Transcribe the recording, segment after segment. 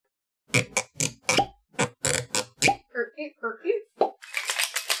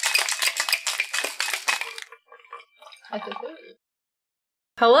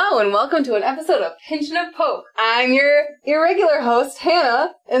Hello and welcome to an episode of Pinchin' of Poke. I'm your irregular host,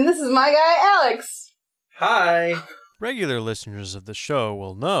 Hannah, and this is my guy, Alex. Hi. Regular listeners of the show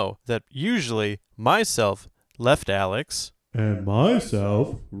will know that usually myself, Left Alex, and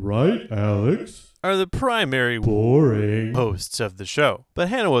myself, Right Alex, are the primary boring hosts of the show. But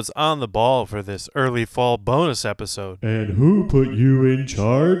Hannah was on the ball for this early fall bonus episode. And who put you in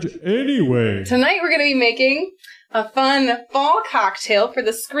charge anyway? Tonight we're going to be making a fun fall cocktail for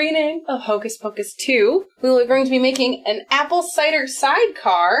the screening of Hocus Pocus 2. We are going to be making an apple cider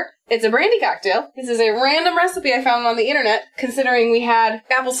sidecar. It's a brandy cocktail. This is a random recipe I found on the internet, considering we had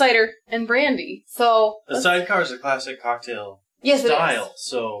apple cider and brandy. So the sidecar is a classic cocktail style,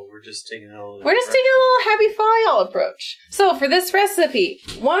 so we're just taking a little happy fall approach. So for this recipe,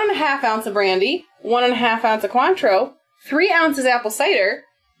 1.5 ounce of brandy, 1.5 ounce of Cointreau, 3 ounces apple cider,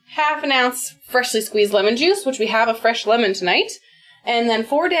 half an ounce freshly squeezed lemon juice, which we have a fresh lemon tonight, and then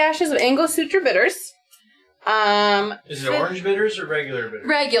 4 dashes of Angostura bitters. Is it orange bitters or regular bitters?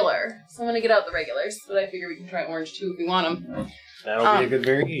 Regular. So I'm going to get out the regulars, but I figure we can try orange too if we want them. That'll be a good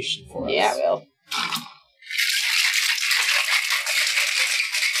variation for us. Yeah, it will.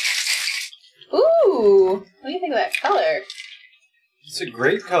 Ooh! What do you think of that color? It's a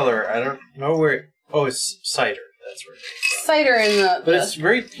great color. I don't know where... Oh, it's cider. That's where it is. Cider in the... But it's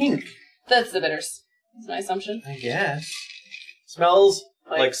very pink. That's the bitters. That's my assumption. I guess. Smells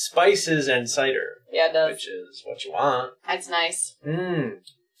like spices and cider. Yeah, it does. Which is what you want. That's nice.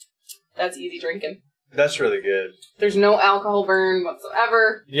 That's easy drinking. That's really good. There's no alcohol burn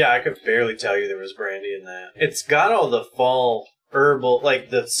whatsoever. Yeah, I could barely tell you there was brandy in that. It's got all the fall herbal, like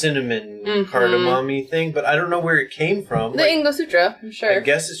the cinnamon cardamom-y thing, but I don't know where it came from. The Angostura, I'm sure. I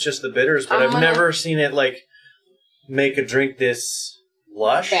guess it's just the bitters, but I've never seen it, like, make a drink this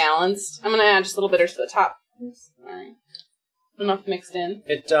lush. Balanced. I'm going to add just a little bitters to the top. Alright. Enough mixed in.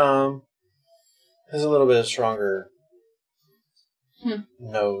 It, has a little bit of stronger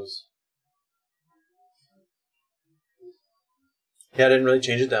nose. Yeah, I didn't really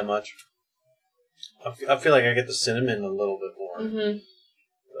change it that much. I feel like I get the cinnamon a little bit more.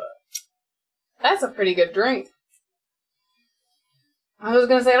 But that's a pretty good drink. I was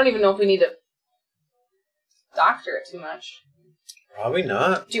going to say, I don't even know if we need to doctor it too much. Probably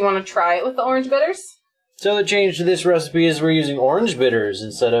not. Do you want to try it with the orange bitters? So the change to this recipe is we're using orange bitters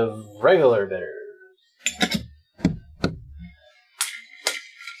instead of regular bitters.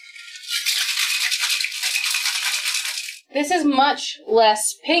 This is much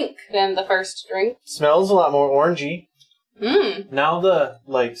less pink than the first drink. Smells a lot more orangey. Mmm. Now the,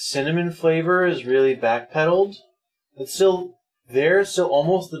 like, cinnamon flavor is really backpedaled. It's still there, still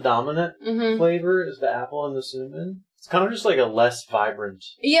almost the dominant flavor is the apple and the cinnamon. It's kind of just like a less vibrant.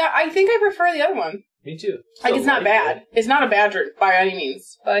 Yeah, I think I prefer the other one. Me too. Like, it's not bad. It's not a bad drink by any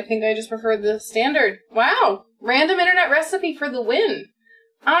means. But I think I just prefer the standard. Wow. Random internet recipe for the win.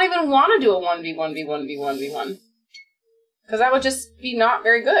 I don't even want to do a 1v1v1v1v1. Because that would just be not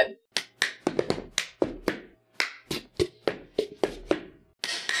very good.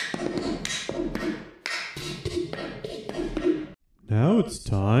 Now it's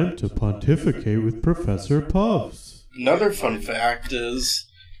time to pontificate with Professor Puffs. Another fun fact is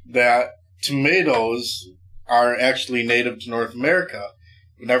that tomatoes are actually native to North America.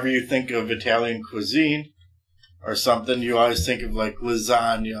 Whenever you think of Italian cuisine or something, you always think of like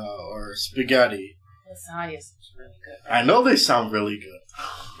lasagna or spaghetti. Lasagna is really good. I know they sound really good.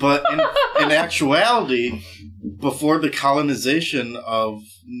 But in actuality, before the colonization of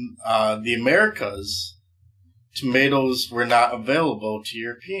the Americas, tomatoes were not available to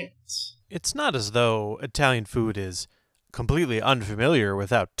Europeans. It's not as though Italian food is completely unfamiliar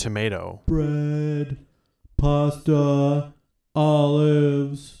without tomato. Bread, pasta,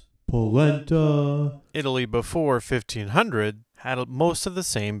 olives, polenta. Italy before 1500 had most of the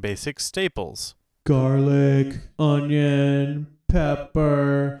same basic staples. Garlic, onion,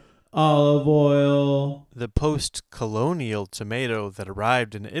 pepper, olive oil. The post-colonial tomato that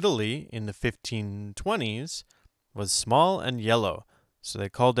arrived in Italy in the 1520s was small and yellow, so they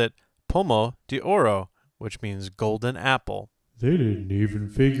called it pomo di oro, which means golden apple. They didn't even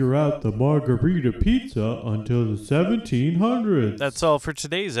figure out the margarita pizza until the 1700s. That's all for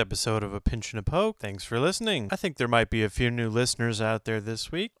today's episode of A Pinch and a Poke. Thanks for listening. I think there might be a few new listeners out there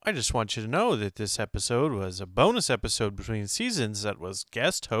this week. I just want you to know that this episode was a bonus episode between seasons that was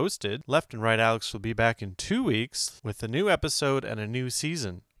guest hosted. Left and Right Alex will be back in 2 weeks with a new episode and a new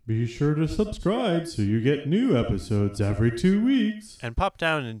season. Be sure to subscribe so you get new episodes every 2 weeks. And pop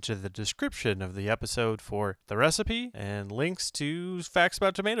down into the description of the episode for the recipe and links to facts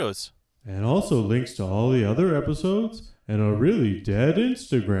about tomatoes. And also links to all the other episodes and a really dead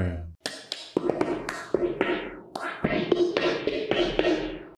Instagram.